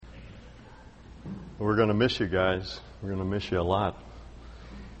We're going to miss you guys. We're going to miss you a lot.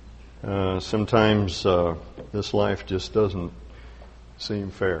 Sometimes this life just doesn't seem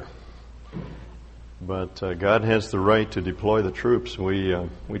fair. But God has the right to deploy the troops. We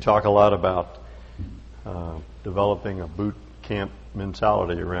talk a lot about developing a boot camp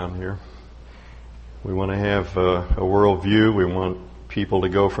mentality around here. We want to have a world view. We want people to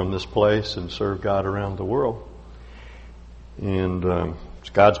go from this place and serve God around the world. And it's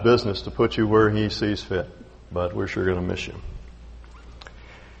God's business to put you where He sees fit. But we're sure going to miss you.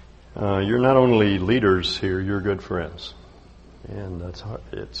 You're not only leaders here, you're good friends. And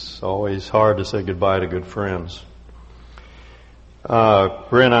it's always hard to say goodbye to good friends.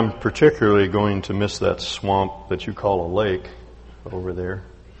 Brent, I'm particularly going to miss that swamp that you call a lake over there.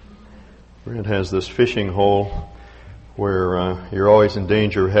 Brent has this fishing hole where you're always in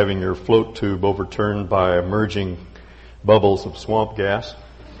danger of having your float tube overturned by emerging bubbles of swamp gas.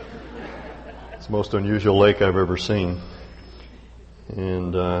 It's the most unusual lake I've ever seen.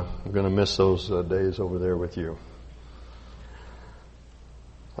 And I'm going to miss those days over there with you.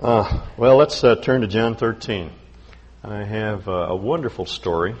 Well, let's turn to John 13. I have a wonderful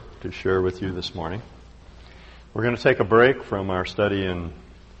story to share with you this morning. We're going to take a break from our study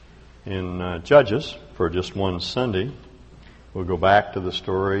in Judges for just one Sunday. We'll go back to the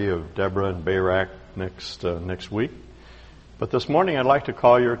story of Deborah and Barak next week. But this morning I'd like to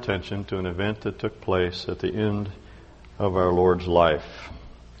call your attention to an event that took place at the end of our Lord's life.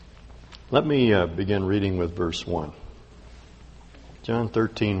 Let me begin reading with verse 1. John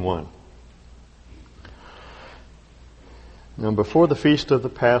 13:1. Now before the feast of the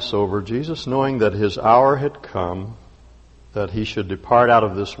Passover, Jesus, knowing that His hour had come, that He should depart out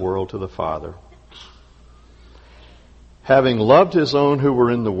of this world to the Father, having loved His own who were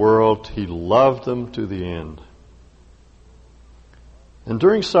in the world, He loved them to the end. And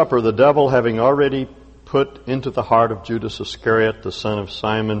during supper, the devil, having already put into the heart of Judas Iscariot, the son of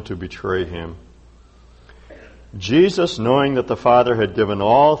Simon, to betray Him, Jesus, knowing that the Father had given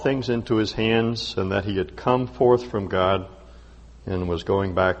all things into His hands, and that He had come forth from God and was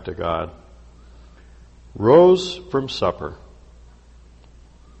going back to God, rose from supper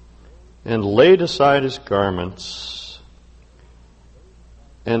and laid aside His garments,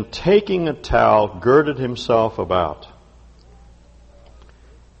 and taking a towel, girded Himself about.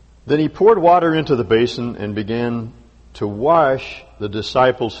 Then He poured water into the basin and began to wash the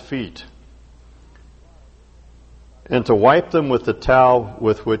disciples' feet and to wipe them with the towel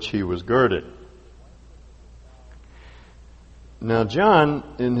with which He was girded. Now John,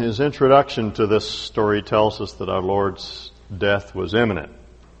 in his introduction to this story, tells us that our Lord's death was imminent.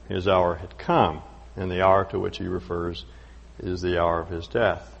 His hour had come, and the hour to which he refers is the hour of His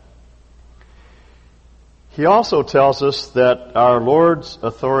death. He also tells us that our Lord's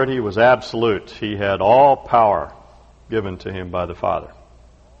authority was absolute. He had all power given to Him by the Father.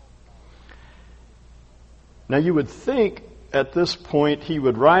 Now you would think at this point He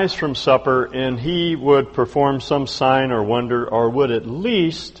would rise from supper and He would perform some sign or wonder, or would at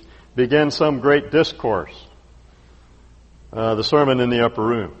least begin some great discourse. The sermon in the upper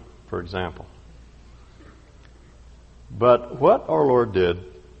room, for example. But what our Lord did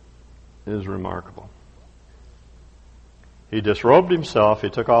is remarkable. He disrobed Himself. He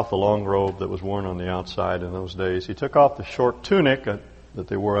took off the long robe that was worn on the outside in those days. He took off the short tunic that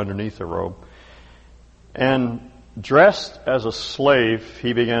they wore underneath the robe. And dressed as a slave,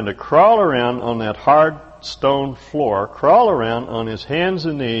 He began to crawl around on that hard stone floor, crawl around on His hands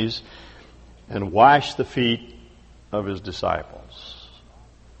and knees, and wash the feet of His disciples.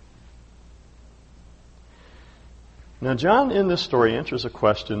 Now, John in this story answers a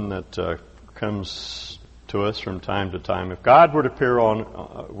question that comes to us from time to time. If God were to appear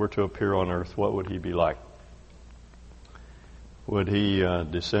on earth, what would He be like? Would He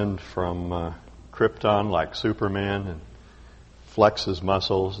descend from Krypton like Superman and flex His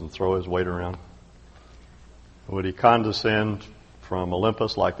muscles and throw His weight around? Would He condescend from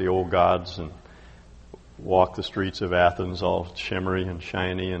Olympus like the old gods and walk the streets of Athens all shimmery and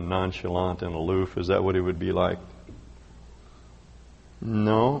shiny and nonchalant and aloof? Is that what He would be like?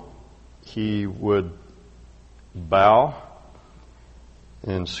 No. He would bow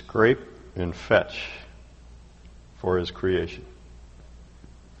and scrape and fetch for His creation.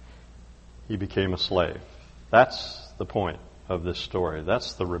 He became a slave. That's the point of this story.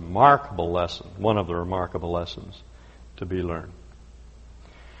 That's the remarkable lesson, one of the remarkable lessons to be learned.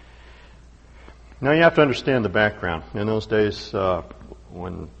 Now you have to understand the background. In those days,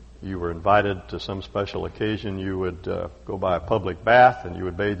 when you were invited to some special occasion, you would go by a public bath and you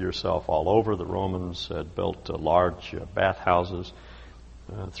would bathe yourself all over. The Romans had built large bath houses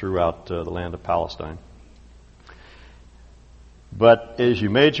throughout the land of Palestine. But as you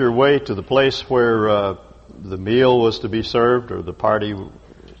made your way to the place where the meal was to be served or the party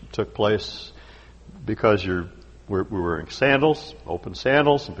took place, because we were wearing sandals, open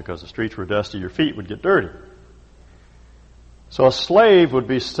sandals, and because the streets were dusty, your feet would get dirty. So a slave would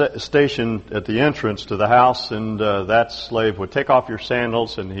be stationed at the entrance to the house, and that slave would take off your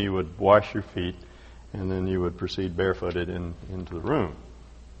sandals and he would wash your feet, and then you would proceed barefooted into the room.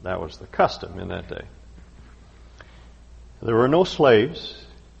 That was the custom in that day. There were no slaves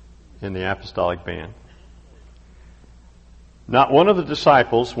in the apostolic band. Not one of the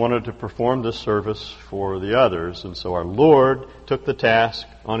disciples wanted to perform this service for the others, and so our Lord took the task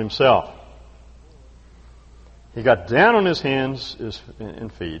on himself. He got down on his hands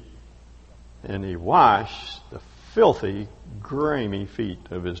and feet, and he washed the filthy, grimy feet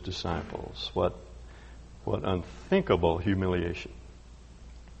of his disciples. What unthinkable humiliation.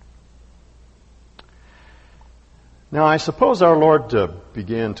 Now, I suppose our Lord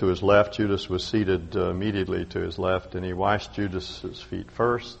began to his left. Judas was seated immediately to his left, and he washed Judas's feet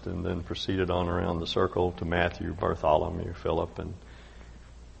first, and then proceeded on around the circle to Matthew, Bartholomew, Philip,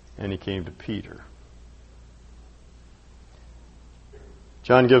 and he came to Peter.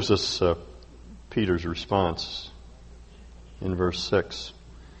 John gives us Peter's response in verse 6.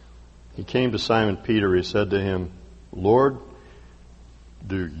 He came to Simon Peter. He said to him, "Lord,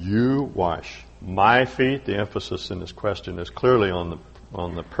 do you wash my feet?" The emphasis in this question is clearly on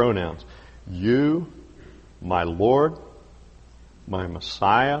the pronouns. You, my Lord, my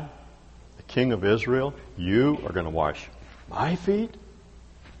Messiah, the King of Israel, you are going to wash my feet?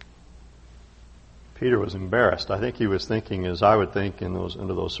 Peter was embarrassed. I think he was thinking, as I would think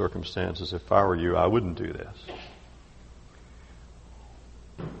under those circumstances, if I were you, I wouldn't do this.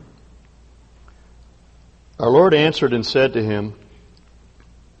 Our Lord answered and said to him,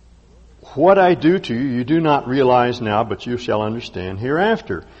 "What I do to you, you do not realize now, but you shall understand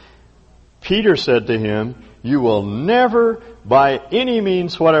hereafter." Peter said to him, "You will never, by any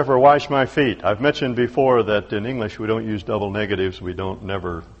means whatever, wash my feet." I've mentioned before that in English we don't use double negatives. We don't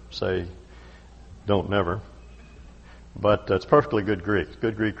never say don't never. But it's perfectly good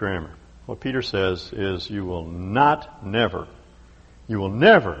Greek grammar. What Peter says is, you will never,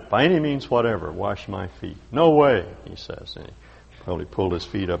 by any means whatever, wash my feet. No way, he says. And he probably pulled his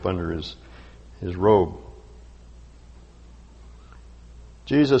feet up under his robe.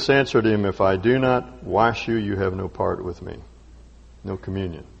 Jesus answered him, "If I do not wash you, you have no part with me." No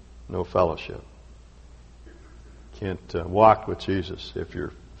communion, no fellowship. Can't walk with Jesus if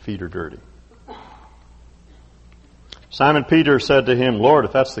your feet are dirty. Simon Peter said to him, "Lord,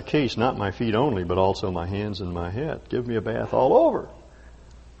 if that's the case, not my feet only, but also my hands and my head. Give me a bath all over."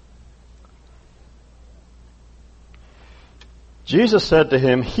 Jesus said to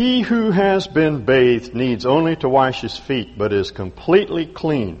him, "He who has been bathed needs only to wash his feet, but is completely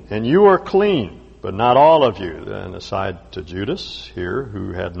clean. And you are clean, but not all of you." Then aside to Judas here,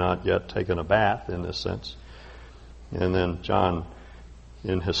 who had not yet taken a bath in this sense. And then John,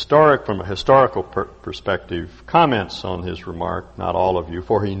 from a historical perspective, comments on his remark, "Not all of you,"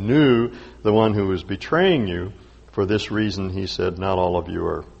 for he knew the one who was betraying you. For this reason, he said, "Not all of you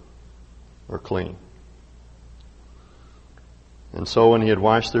are clean." And so when he had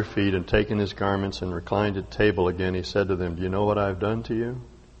washed their feet and taken his garments and reclined at table again, he said to them, "Do you know what I have done to you?"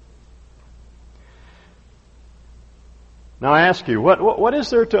 Now I ask you, what is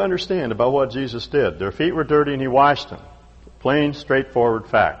there to understand about what Jesus did? Their feet were dirty and he washed them. Plain, straightforward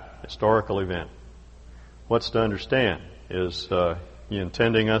fact, historical event. What's to understand? Is he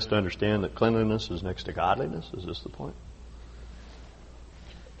intending us to understand that cleanliness is next to godliness? Is this the point?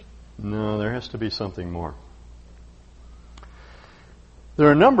 No, there has to be something more. There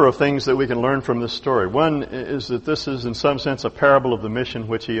are a number of things that we can learn from this story. One is that this is in some sense a parable of the mission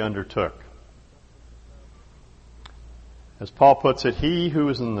which he undertook. As Paul puts it, he who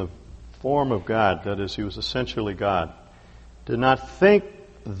was in the form of God, that is, he was essentially God, did not think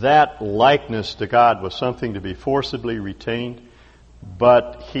that likeness to God was something to be forcibly retained,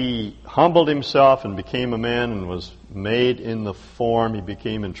 but he humbled himself and became a man and was made in the form. He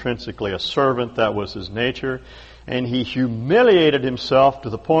became intrinsically a servant. That was his nature. And he humiliated himself to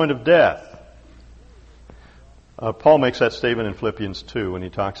the point of death. Paul makes that statement in Philippians 2 when he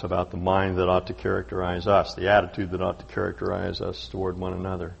talks about the mind that ought to characterize us, the attitude that ought to characterize us toward one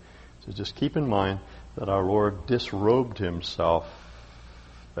another. So just keep in mind that our Lord disrobed himself,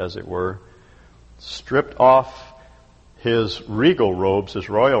 as it were, stripped off his regal robes, his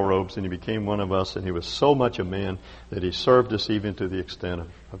royal robes, and he became one of us, and he was so much a man that he served us even to the extent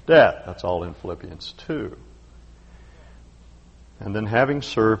of death. That's all in Philippians 2. And then having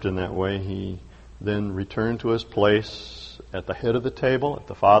served in that way, he then returned to his place at the head of the table, at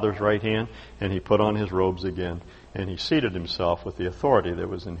the Father's right hand, and he put on his robes again, and he seated himself with the authority that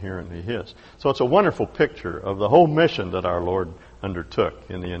was inherently his. So it's a wonderful picture of the whole mission that our Lord undertook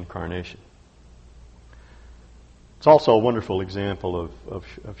in the incarnation. It's also a wonderful example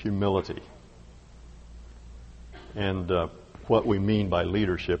of humility and what we mean by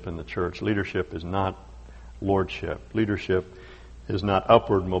leadership in the church. Leadership is not lordship. Leadership is not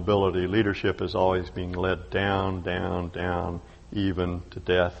upward mobility. Leadership is always being led down, down, down, even to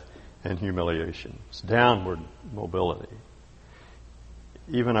death and humiliation. It's downward mobility.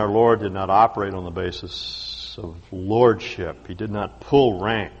 Even our Lord did not operate on the basis of lordship. He did not pull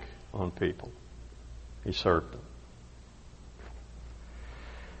rank on people. He served them.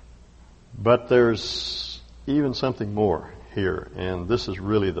 But there's even something more here, and this is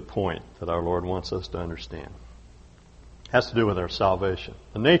really the point that our Lord wants us to understand. It has to do with our salvation,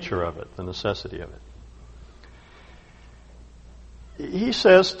 the nature of it, the necessity of it. He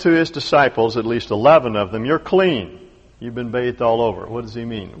says to his disciples, at least 11 of them, you're clean. You've been bathed all over. What does he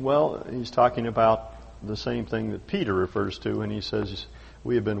mean? Well, he's talking about the same thing that Peter refers to when he says,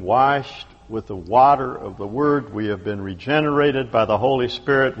 we have been washed with the water of the Word. We have been regenerated by the Holy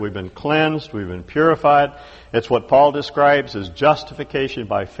Spirit. We've been cleansed. We've been purified. It's what Paul describes as justification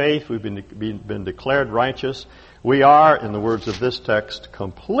by faith. We've been declared righteous. We are, in the words of this text,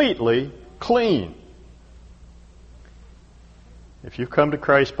 completely clean. If you've come to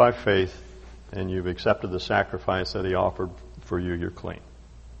Christ by faith and you've accepted the sacrifice that He offered for you, you're clean.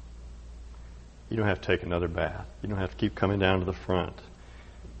 You don't have to take another bath. You don't have to keep coming down to the front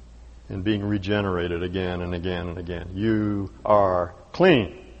and being regenerated again and again and again. You are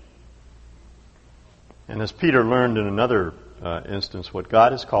clean. And as Peter learned in another instance, what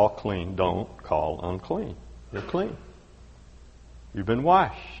God has called clean, don't call unclean. You're clean. You've been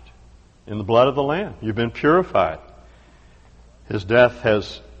washed in the blood of the Lamb. You've been purified. His death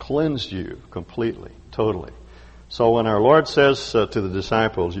has cleansed you completely, totally. So when our Lord says to the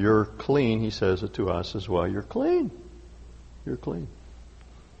disciples, you're clean, He says it to us as well. You're clean. You're clean.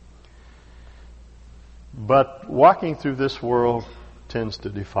 But walking through this world tends to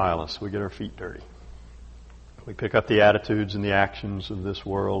defile us. We get our feet dirty. We pick up the attitudes and the actions of this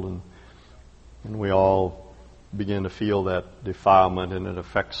world, and we all begin to feel that defilement, and it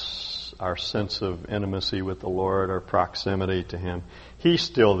affects our sense of intimacy with the Lord, our proximity to Him. He's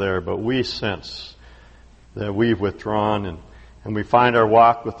still there, but we sense that we've withdrawn, and we find our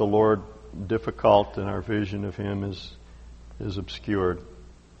walk with the Lord difficult, and our vision of Him is obscured.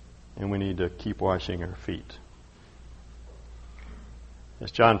 And we need to keep washing our feet.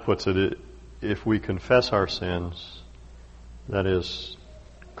 As John puts it, if we confess our sins, that is,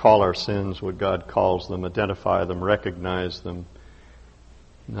 call our sins what God calls them, identify them, recognize them,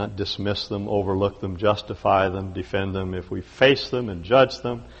 not dismiss them, overlook them, justify them, defend them. If we face them and judge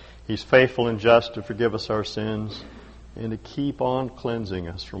them, He's faithful and just to forgive us our sins and to keep on cleansing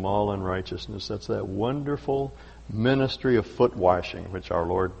us from all unrighteousness. That's that wonderful ministry of foot washing which our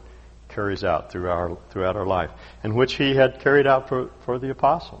Lord carries out throughout our life, and which He had carried out for the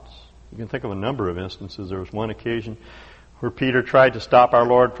apostles. You can think of a number of instances. There was one occasion where Peter tried to stop our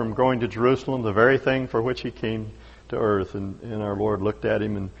Lord from going to Jerusalem, the very thing for which He came to earth, and our Lord looked at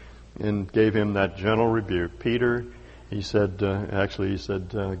him and gave him that gentle rebuke. Peter, He said,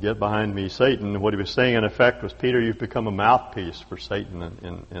 get behind me, Satan. And what He was saying in effect was, Peter, you've become a mouthpiece for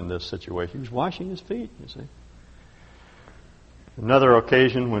Satan in this situation. He was washing his feet, you see. Another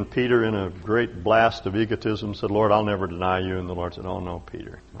occasion when Peter, in a great blast of egotism, said, Lord, I'll never deny you. And the Lord said, oh, no,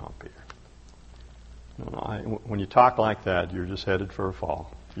 Peter. No, Peter. No, when you talk like that, you're just headed for a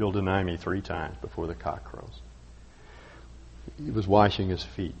fall. You'll deny me 3 times before the cock crows. He was washing his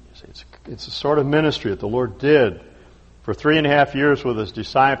feet. You see, it's a sort of ministry that the Lord did for 3.5 years with His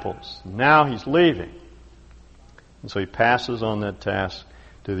disciples. Now He's leaving. And so He passes on that task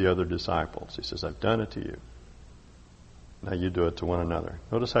to the other disciples. He says, I've done it to you. Now you do it to one another.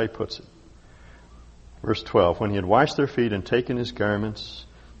 Notice how He puts it. Verse 12, when He had washed their feet and taken His garments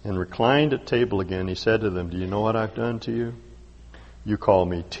and reclined at table again, He said to them, do you know what I've done to you? You call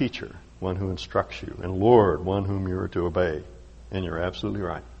me teacher, one who instructs you, and Lord, one whom you are to obey. And you're absolutely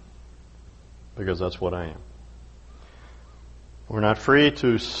right, because that's what I am. We're not free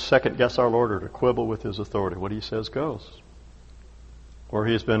to second guess our Lord or to quibble with His authority. What He says goes. Where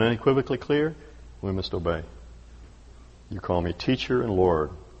He has been unequivocally clear, we must obey. You call me teacher and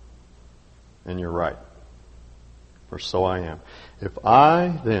Lord, and you're right, for so I am. If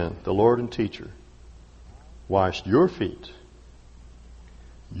I then, the Lord and teacher, washed your feet,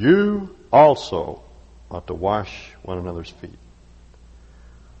 you also ought to wash one another's feet.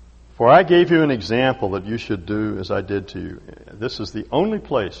 For I gave you an example that you should do as I did to you. This is the only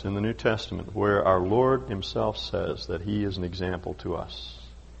place in the New Testament where our Lord himself says that he is an example to us.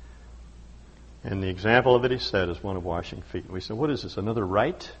 And the example that he said is one of washing feet. We said, what is this, another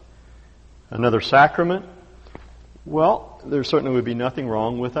rite? Another sacrament? Well, there certainly would be nothing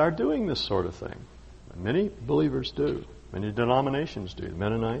wrong with our doing this sort of thing. Many believers do. Many denominations do.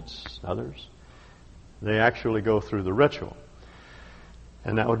 Mennonites, others. They actually go through the ritual.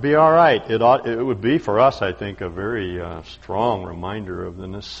 And that would be all right. It would be for us, I think, a very strong reminder of the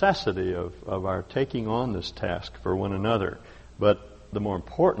necessity of our taking on this task for one another. But the more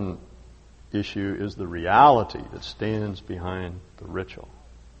important issue is the reality that stands behind the ritual.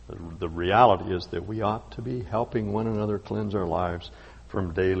 The reality is that we ought to be helping one another cleanse our lives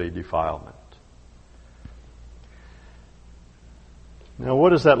from daily defilement. Now, what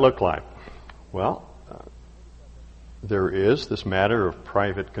does that look like? Well, there is this matter of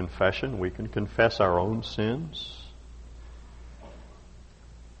private confession. We can confess our own sins.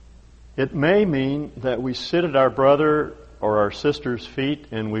 It may mean that we sit at our brother or our sister's feet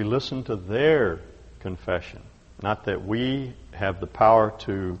and we listen to their confession. Not that we have the power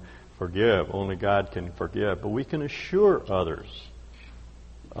to forgive. Only God can forgive. But we can assure others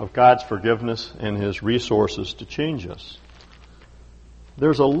of God's forgiveness and his resources to change us.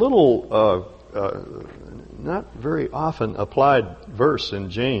 There's a little not very often applied verse in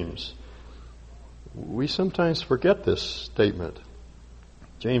James. We sometimes forget this statement.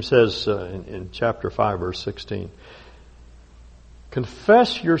 James says in chapter 5, verse 16,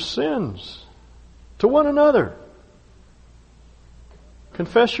 confess your sins to one another.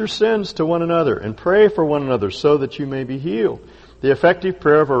 Confess your sins to one another and pray for one another so that you may be healed. The effective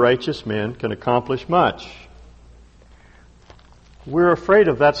prayer of a righteous man can accomplish much. We're afraid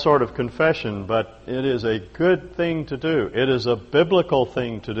of that sort of confession, but it is a good thing to do. It is a biblical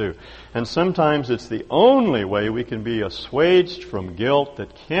thing to do. And sometimes it's the only way we can be assuaged from guilt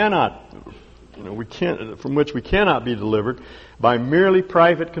that from which we cannot be delivered by merely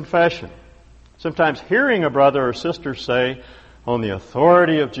private confession. Sometimes hearing a brother or sister say, on the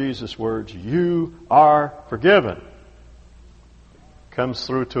authority of Jesus' words, you are forgiven, comes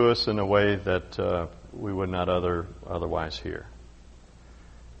through to us in a way that we would not otherwise hear.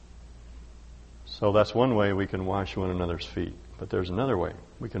 So that's one way we can wash one another's feet. But there's another way.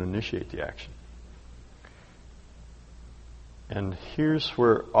 We can initiate the action. And here's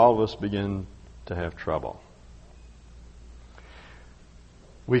where all of us begin to have trouble.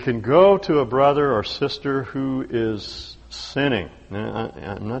 We can go to a brother or sister who is sinning. Now,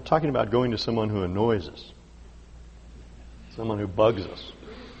 I'm not talking about going to someone who annoys us, someone who bugs us.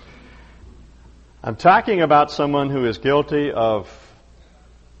 I'm talking about someone who is guilty of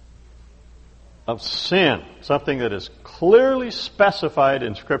sin, something that is clearly specified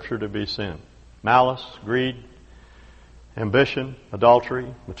in Scripture to be sin. Malice, greed, ambition,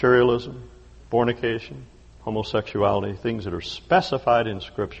 adultery, materialism, fornication, homosexuality, things that are specified in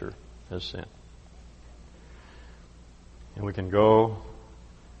Scripture as sin. And we can go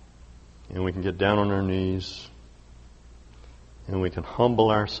and we can get down on our knees and we can humble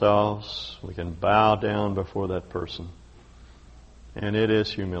ourselves. We can bow down before that person. And it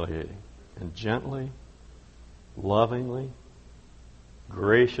is humiliating. And gently, lovingly,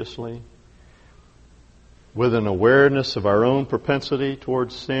 graciously, with an awareness of our own propensity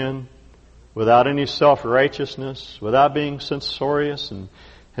towards sin, without any self-righteousness, without being censorious and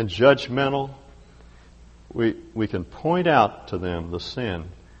judgmental, we can point out to them the sin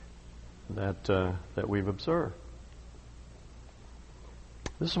that we've observed.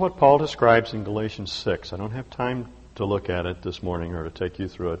 This is what Paul describes in Galatians 6. I don't have time to look at it this morning or to take you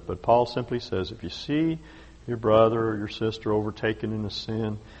through it, but Paul simply says, if you see your brother or your sister overtaken in a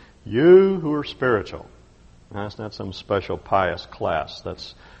sin, you who are spiritual, now that's not some special pious class,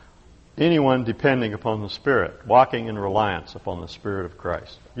 that's anyone depending upon the Spirit, walking in reliance upon the Spirit of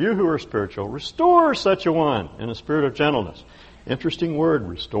Christ. You who are spiritual, restore such a one in a spirit of gentleness. Interesting word,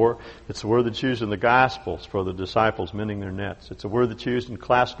 restore. It's the word that's used in the Gospels for the disciples mending their nets. It's a word that's used in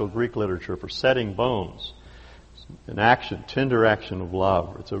classical Greek literature for setting bones. An action, tender action of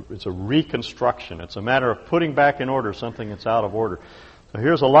love. It's a reconstruction. It's a matter of putting back in order something that's out of order. So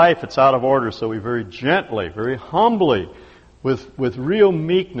here's a life that's out of order, so we very gently, very humbly, with real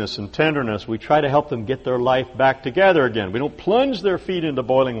meekness and tenderness, we try to help them get their life back together again. We don't plunge their feet into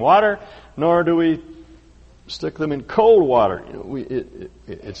boiling water, nor do we stick them in cold water.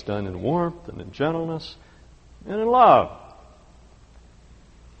 It's done in warmth and in gentleness and in love.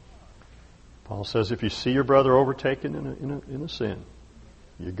 Paul says if you see your brother overtaken in a sin,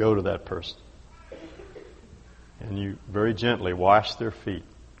 you go to that person and you very gently wash their feet,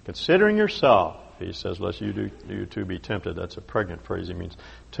 Considering yourself, he says, lest you too be tempted. That's a pregnant phrase. He means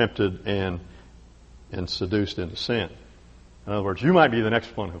tempted and seduced into sin. In other words, you might be the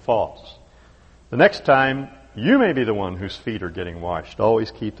next one who falls. The next time, you may be the one whose feet are getting washed.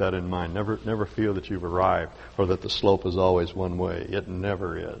 Always keep that in mind. Never feel that you've arrived or that the slope is always one way. It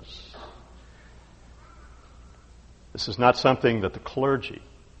never is. This is not something that the clergy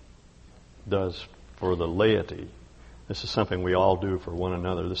does for the laity. This is something we all do for one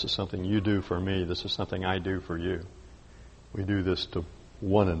another. This is something you do for me. This is something I do for you. We do this to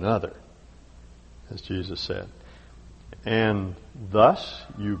one another, as Jesus said. And thus,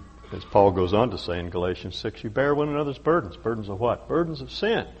 you, as Paul goes on to say in Galatians 6, you bear one another's burdens. Burdens of what? Burdens of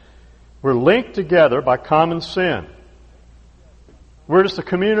sin. We're linked together by common sin. We're just a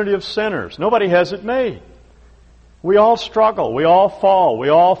community of sinners. Nobody has it made. We all struggle. We all fall. We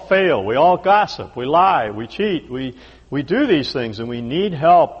all fail. We all gossip. We lie. We cheat. We do these things, and we need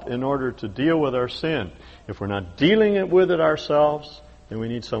help in order to deal with our sin. If we're not dealing with it ourselves, then we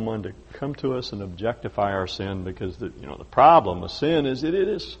need someone to come to us and objectify our sin, because the problem with sin is that it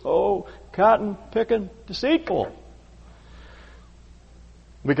is so cotton-picking deceitful.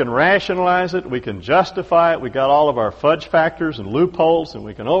 We can rationalize it. We can justify it. We got all of our fudge factors and loopholes, and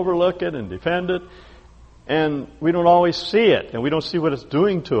we can overlook it and defend it. And we don't always see it, and we don't see what it's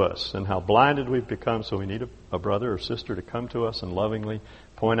doing to us and how blinded we've become. So we need a brother or sister to come to us and lovingly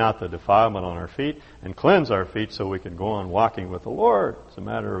point out the defilement on our feet and cleanse our feet so we can go on walking with the Lord. It's a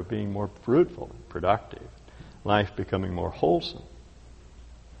matter of being more fruitful and productive, life becoming more wholesome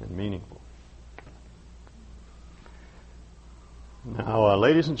and meaningful. Now,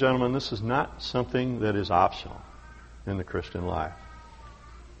 ladies and gentlemen, this is not something that is optional in the Christian life.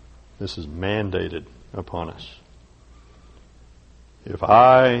 This is mandated upon us. If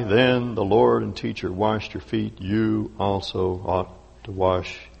I, then, the Lord and teacher, washed your feet, you also ought to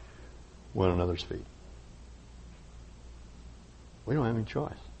wash one another's feet. We don't have any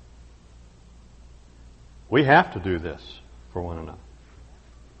choice. We have to do this for one another.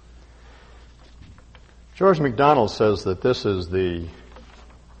 George MacDonald says that this is the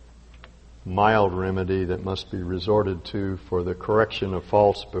mild remedy that must be resorted to for the correction of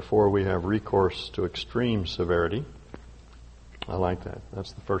faults before we have recourse to extreme severity. I like that.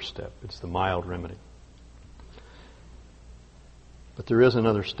 That's the first step. It's the mild remedy. But there is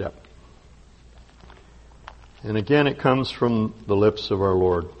another step. And again, it comes from the lips of our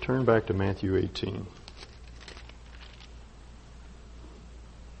Lord. Turn back to Matthew 18.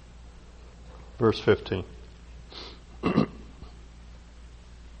 Verse 15.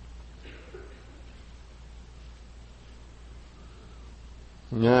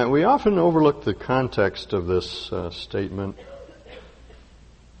 We often overlook the context of this statement.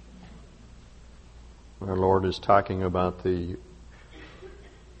 Our Lord is talking about the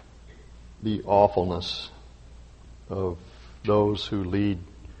awfulness of those who lead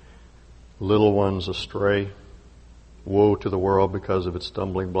little ones astray. Woe to the world because of its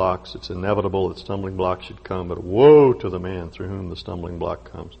stumbling blocks. It's inevitable that stumbling blocks should come, but woe to the man through whom the stumbling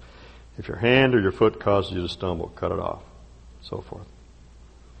block comes. If your hand or your foot causes you to stumble, cut it off. So forth.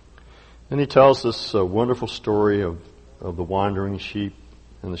 And he tells this wonderful story of the wandering sheep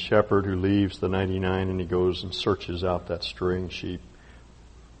and the shepherd who leaves the 99 and he goes and searches out that straying sheep.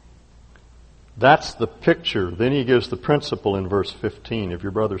 That's the picture. Then he gives the principle in verse 15. If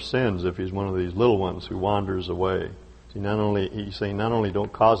your brother sins, if he's one of these little ones who wanders away, he's saying not only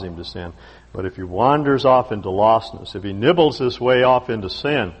don't cause him to sin, but if he wanders off into lostness, if he nibbles his way off into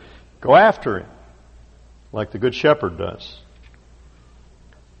sin, go after him, like the good shepherd does.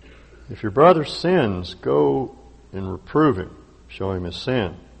 If your brother sins, go and reprove him, show him his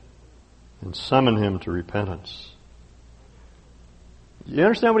sin, and summon him to repentance. You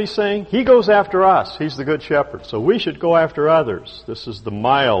understand what he's saying? He goes after us. He's the good shepherd. So we should go after others. This is the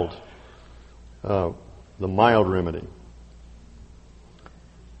mild remedy.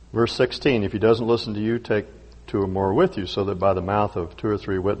 Verse 16, if he doesn't listen to you, take two or more with you, so that by the mouth of two or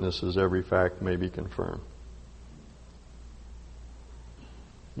three witnesses every fact may be confirmed.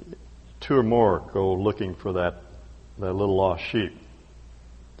 Two or more go looking for that little lost sheep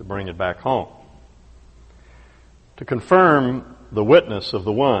to bring it back home. To confirm the witness of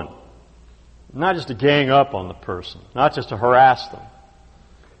the one. Not just to gang up on the person, not just to harass them,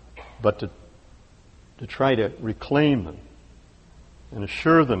 but to try to reclaim them and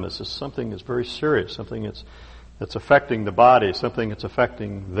assure them this is something that's very serious, something that's affecting the body, something that's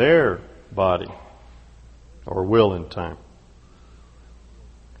affecting their body or will in time.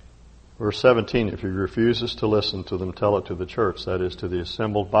 Verse 17, if he refuses to listen to them, tell it to the church, that is to the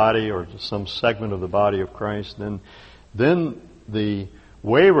assembled body or to some segment of the body of Christ, then the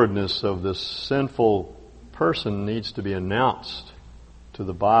waywardness of this sinful person needs to be announced to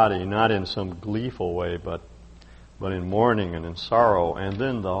the body, not in some gleeful way, but in mourning and in sorrow. And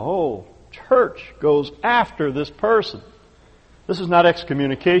then the whole church goes after this person. This is not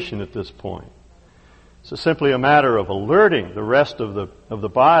excommunication at this point. It's simply a matter of alerting the rest of the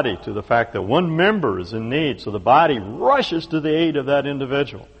body to the fact that one member is in need. So the body rushes to the aid of that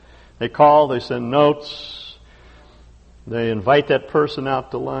individual. They call, they send notes, they invite that person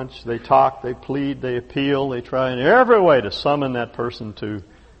out to lunch, they talk, they plead, they appeal, they try in every way to summon that person to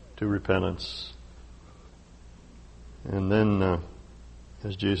repentance. And then,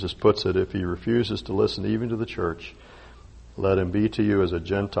 as Jesus puts it, if he refuses to listen even to the church, let him be to you as a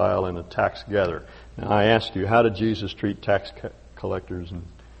Gentile and a tax gatherer. Now I ask you, how did Jesus treat tax collectors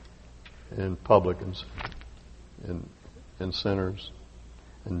and publicans and sinners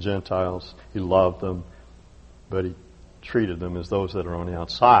and Gentiles? He loved them, but he treated them as those that are on the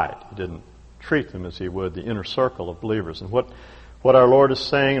outside. He didn't treat them as he would the inner circle of believers. And what our Lord is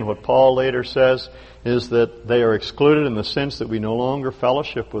saying, and what Paul later says, is that they are excluded in the sense that we no longer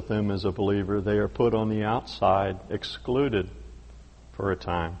fellowship with them as a believer. They are put on the outside, excluded for a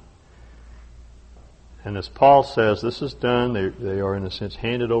time. And as Paul says, this is done. They are, in a sense,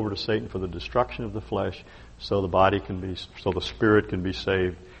 handed over to Satan for the destruction of the flesh, so the spirit can be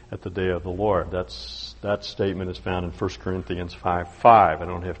saved at the day of the Lord. That statement is found in 1 Corinthians 5:5. I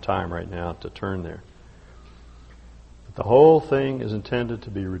don't have time right now to turn there. But the whole thing is intended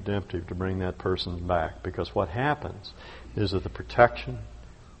to be redemptive, to bring that person back. Because what happens is that the protection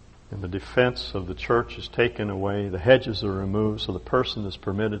and the defense of the church is taken away, the hedges are removed, so the person is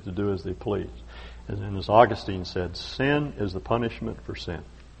permitted to do as they please. And as Augustine said, sin is the punishment for sin.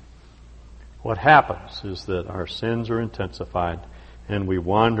 What happens is that our sins are intensified and we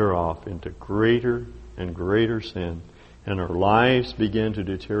wander off into greater and greater sin, and our lives begin to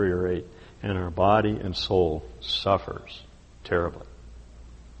deteriorate, and our body and soul suffers terribly.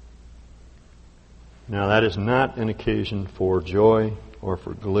 Now that is not an occasion for joy or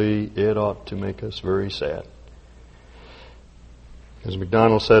for glee. It ought to make us very sad. As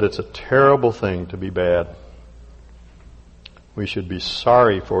MacDonald said, it's a terrible thing to be bad. We should be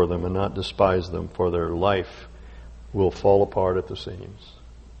sorry for them and not despise them, for their life will fall apart at the seams.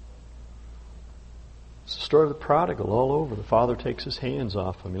 It's the story of the prodigal all over. The father takes his hands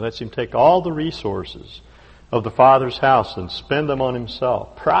off him. He lets him take all the resources of the father's house and spend them on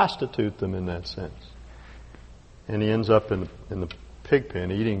himself, prostitute them in that sense. And he ends up in the pig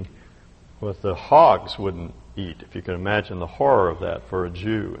pen eating what the hogs wouldn't eat. If you can imagine the horror of that for a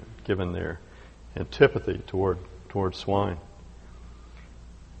Jew, given their antipathy toward swine.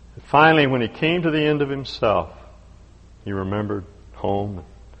 And finally, when he came to the end of himself, he remembered home and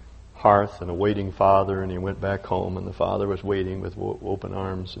hearth and a waiting father, and he went back home, and the father was waiting with open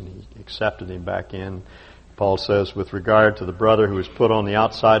arms, and he accepted him back in. Paul says, with regard to the brother who was put on the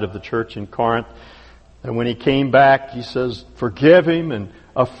outside of the church in Corinth, and when he came back, he says, forgive him and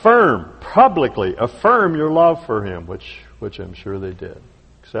publicly affirm your love for him, which I'm sure they did.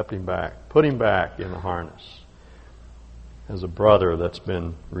 Accept him back. Put him back in the harness as a brother that's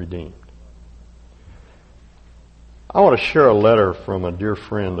been redeemed. I want to share a letter from a dear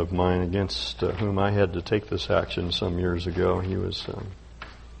friend of mine against whom I had to take this action some years ago. He was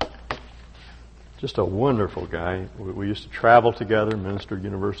just a wonderful guy. We used to travel together, minister to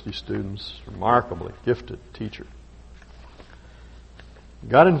university students, remarkably gifted teacher.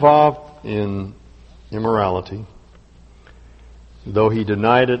 Got involved in immorality. Though he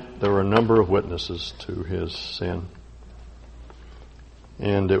denied it, there were a number of witnesses to his sin.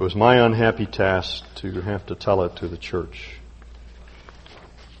 And it was my unhappy task to have to tell it to the church.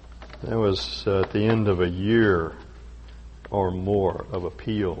 That was at the end of a year or more of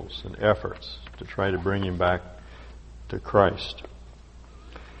appeals and efforts to try to bring him back to Christ.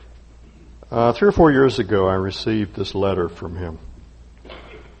 3 or 4 years ago, I received this letter from him.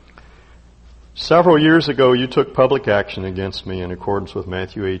 Several years ago, you took public action against me in accordance with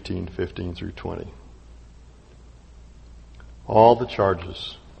Matthew 18:15 through 20. All the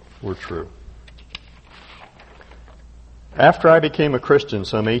charges were true. After I became a Christian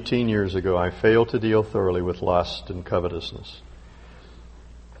some 18 years ago, I failed to deal thoroughly with lust and covetousness.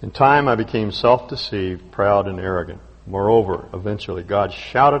 In time, I became self-deceived, proud, and arrogant. Moreover, eventually, God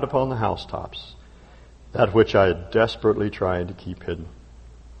shouted upon the housetops that which I had desperately tried to keep hidden.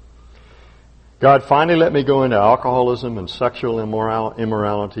 God finally let me go into alcoholism and sexual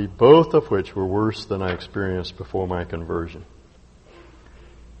immorality, both of which were worse than I experienced before my conversion.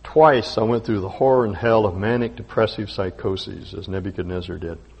 Twice I went through the horror and hell of manic depressive psychoses, as Nebuchadnezzar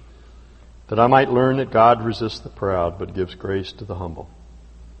did, that I might learn that God resists the proud but gives grace to the humble.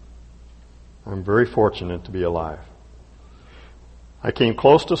 I'm very fortunate to be alive. I came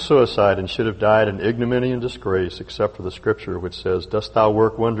close to suicide and should have died in ignominy and disgrace, except for the scripture which says, Dost thou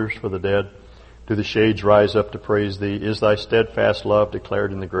work wonders for the dead? Do the shades rise up to praise thee? Is thy steadfast love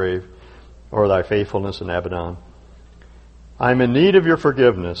declared in the grave, or thy faithfulness in Abaddon? I am in need of your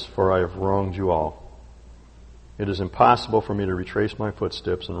forgiveness, for I have wronged you all. It is impossible for me to retrace my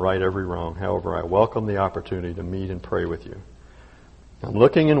footsteps and right every wrong. However, I welcome the opportunity to meet and pray with you. I'm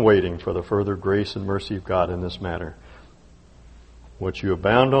looking and waiting for the further grace and mercy of God in this matter. What you have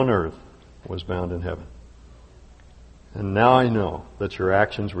bound on earth was bound in heaven. And now I know that your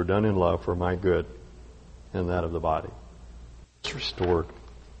actions were done in love for my good and that of the body. It's restored.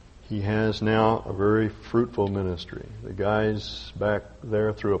 He has now a very fruitful ministry. The guys back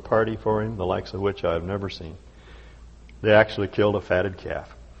there threw a party for him, the likes of which I have never seen. They actually killed a fatted calf.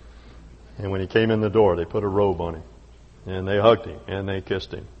 And when he came in the door, they put a robe on him. And they hugged him and they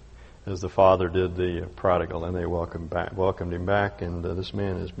kissed him, as the father did the prodigal, and they welcomed him back, and this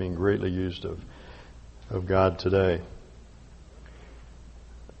man is being greatly used of God today.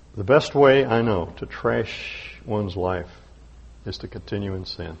 The best way I know to trash one's life is to continue in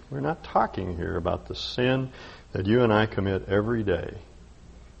sin. We're not talking here about the sin that you and I commit every day.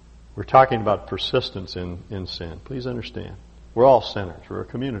 We're talking about persistence in sin. Please understand. We're all sinners. We're a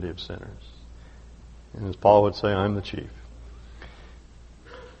community of sinners. And as Paul would say, I'm the chief.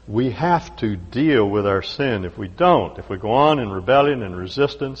 We have to deal with our sin. If we don't, if we go on in rebellion and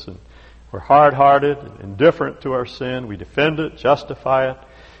resistance, and we're hard-hearted and indifferent to our sin, we defend it, justify it,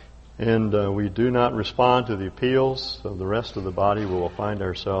 and we do not respond to the appeals of the rest of the body, we will find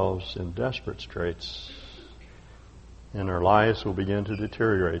ourselves in desperate straits. And our lives will begin to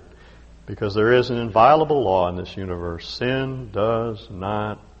deteriorate. Because there is an inviolable law in this universe. Sin does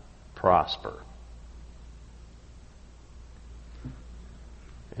not prosper.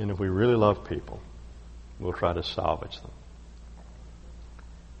 And if we really love people, we'll try to salvage them.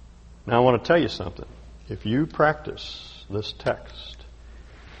 Now I want to tell you something. If you practice this text,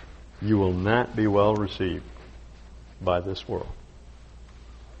 you will not be well received by this world.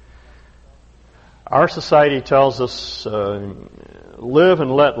 Our society tells us, live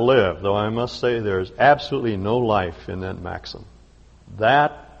and let live, though I must say there is absolutely no life in that maxim.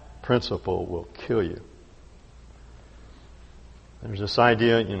 That principle will kill you. There's this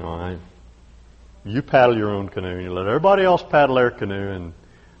idea, you paddle your own canoe, and you let everybody else paddle their canoe,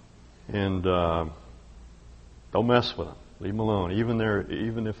 and don't mess with them. Leave them alone,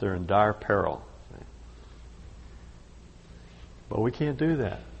 even if they're in dire peril. But we can't do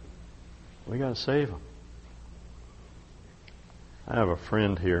that. We got to save them. I have a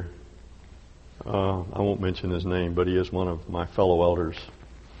friend here. I won't mention his name, but he is one of my fellow elders.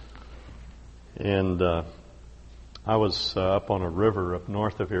 And I was up on a river up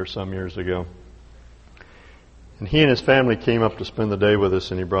north of here some years ago. And he and his family came up to spend the day with us,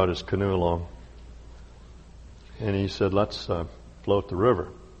 and he brought his canoe along. And he said, let's float the river.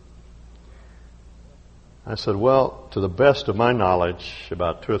 I said, well, to the best of my knowledge,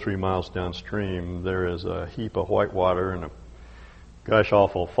 about 2 or 3 miles downstream, there is a heap of white water and a gosh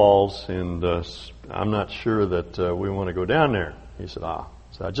awful falls, and I'm not sure that we want to go down there. He said,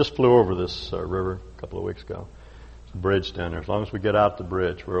 So I just flew over this river a couple of weeks ago. There's a bridge down there. As long as we get out the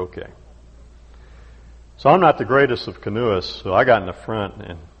bridge, we're okay. So I'm not the greatest of canoeists, so I got in the front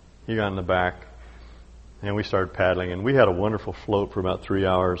and he got in the back. And we started paddling, and we had a wonderful float for about 3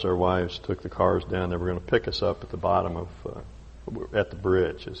 hours. Our wives took the cars down. They were going to pick us up at the bottom of, at the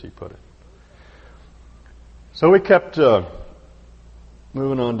bridge, as he put it. So we kept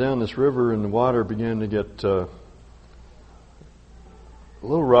moving on down this river, and the water began to get a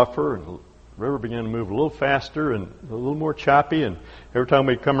little rougher, and the river began to move a little faster and a little more choppy. And every time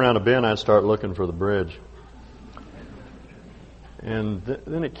we'd come around a bend, I'd start looking for the bridge. And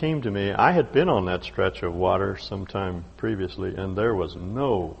then it came to me, I had been on that stretch of water sometime previously, and there was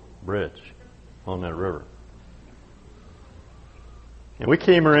no bridge on that river. And we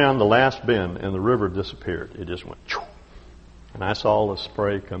came around the last bend, and the river disappeared. It just went, choo. And I saw all the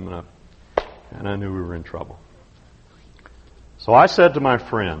spray coming up, and I knew we were in trouble. So I said to my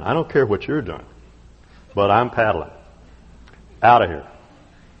friend, I don't care what you're doing, but I'm paddling out of here.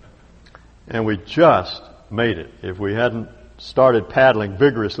 And we just made it. If we hadn't started paddling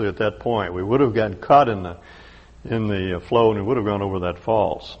vigorously at that point, we would have gotten caught in the flow, and we would have gone over that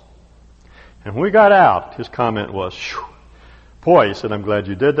falls. And when we got out, his comment was, "Phew, boy," he said, "I'm glad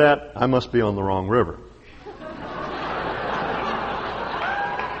you did that. I must be on the wrong river."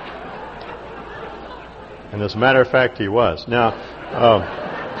 And as a matter of fact, he was. Now,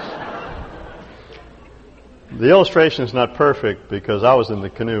 The illustration is not perfect because I was in the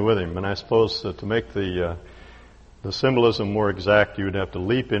canoe with him, and I suppose to make the symbolism more exact, you would have to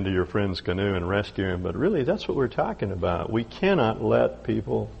leap into your friend's canoe and rescue him. But really, that's what we're talking about. We cannot let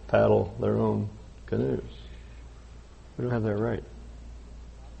people paddle their own canoes. We don't have that right.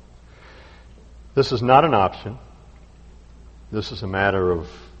 This is not an option. This is a matter of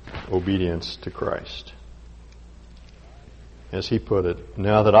obedience to Christ. As he put it,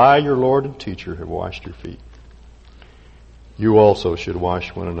 now that I, your Lord and teacher, have washed your feet, you also should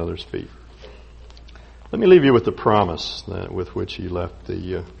wash one another's feet. Let me leave you with the promise with which he left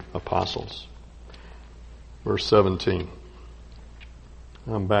the apostles. Verse 17.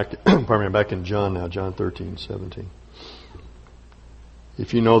 I'm back in John now, John 13:17.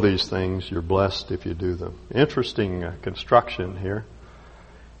 If you know these things, you're blessed if you do them. Interesting construction here.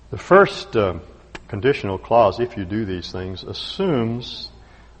 The first conditional clause, if you do these things, assumes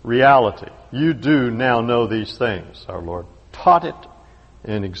reality. You do now know these things. Our Lord taught it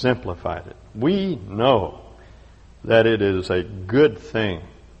and exemplified it. We know that it is a good thing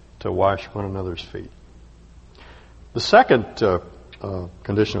to wash one another's feet. The second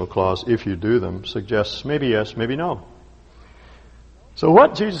conditional clause, if you do them, suggests maybe yes, maybe no. So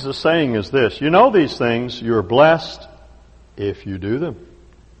what Jesus is saying is this: you know these things, you're blessed if you do them.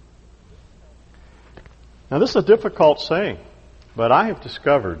 Now this is a difficult saying, but I have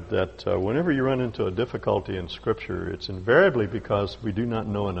discovered that whenever you run into a difficulty in Scripture, it's invariably because we do not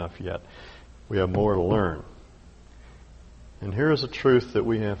know enough yet. We have more to learn. And here is a truth that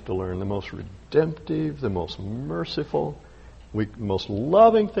we have to learn. The most redemptive, the most merciful, most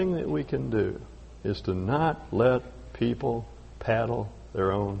loving thing that we can do is to not let people paddle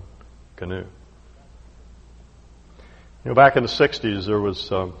their own canoe. You know, back in the 60s, there was,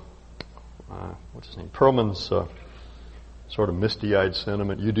 what's his name? Perlman's sort of misty-eyed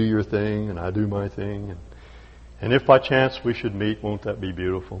sentiment. You do your thing, and I do my thing. And if by chance we should meet, won't that be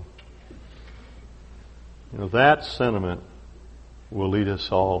beautiful? You know, that sentiment will lead us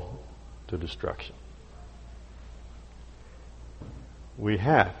all to destruction. We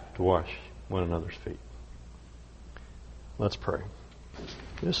have to wash one another's feet. Let's pray.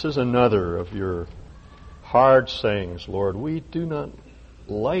 This is another of your hard sayings, Lord. We do not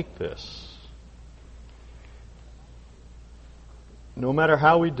like this. No matter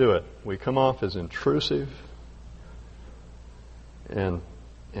how we do it, we come off as intrusive, and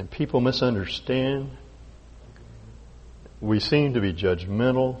people misunderstand. We seem to be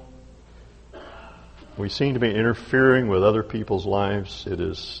judgmental. We seem to be interfering with other people's lives. It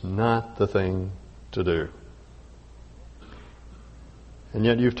is not the thing to do. And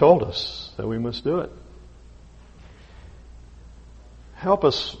yet you've told us that we must do it. Help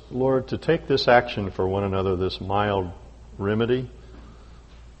us, Lord, to take this action for one another, this mild remedy,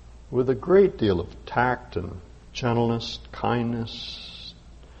 with a great deal of tact and gentleness, kindness.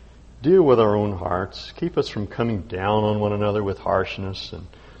 Deal with our own hearts. Keep us from coming down on one another with harshness and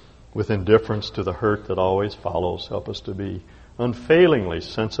with indifference to the hurt that always follows. Help us to be unfailingly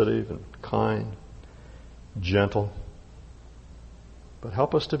sensitive and kind, gentle. But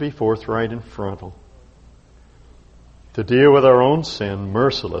help us to be forthright and frontal, to deal with our own sin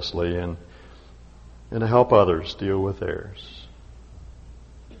mercilessly and to help others deal with theirs.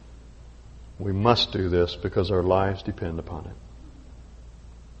 We must do this because our lives depend upon it.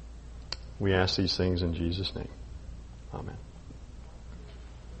 We ask these things in Jesus' name. Amen.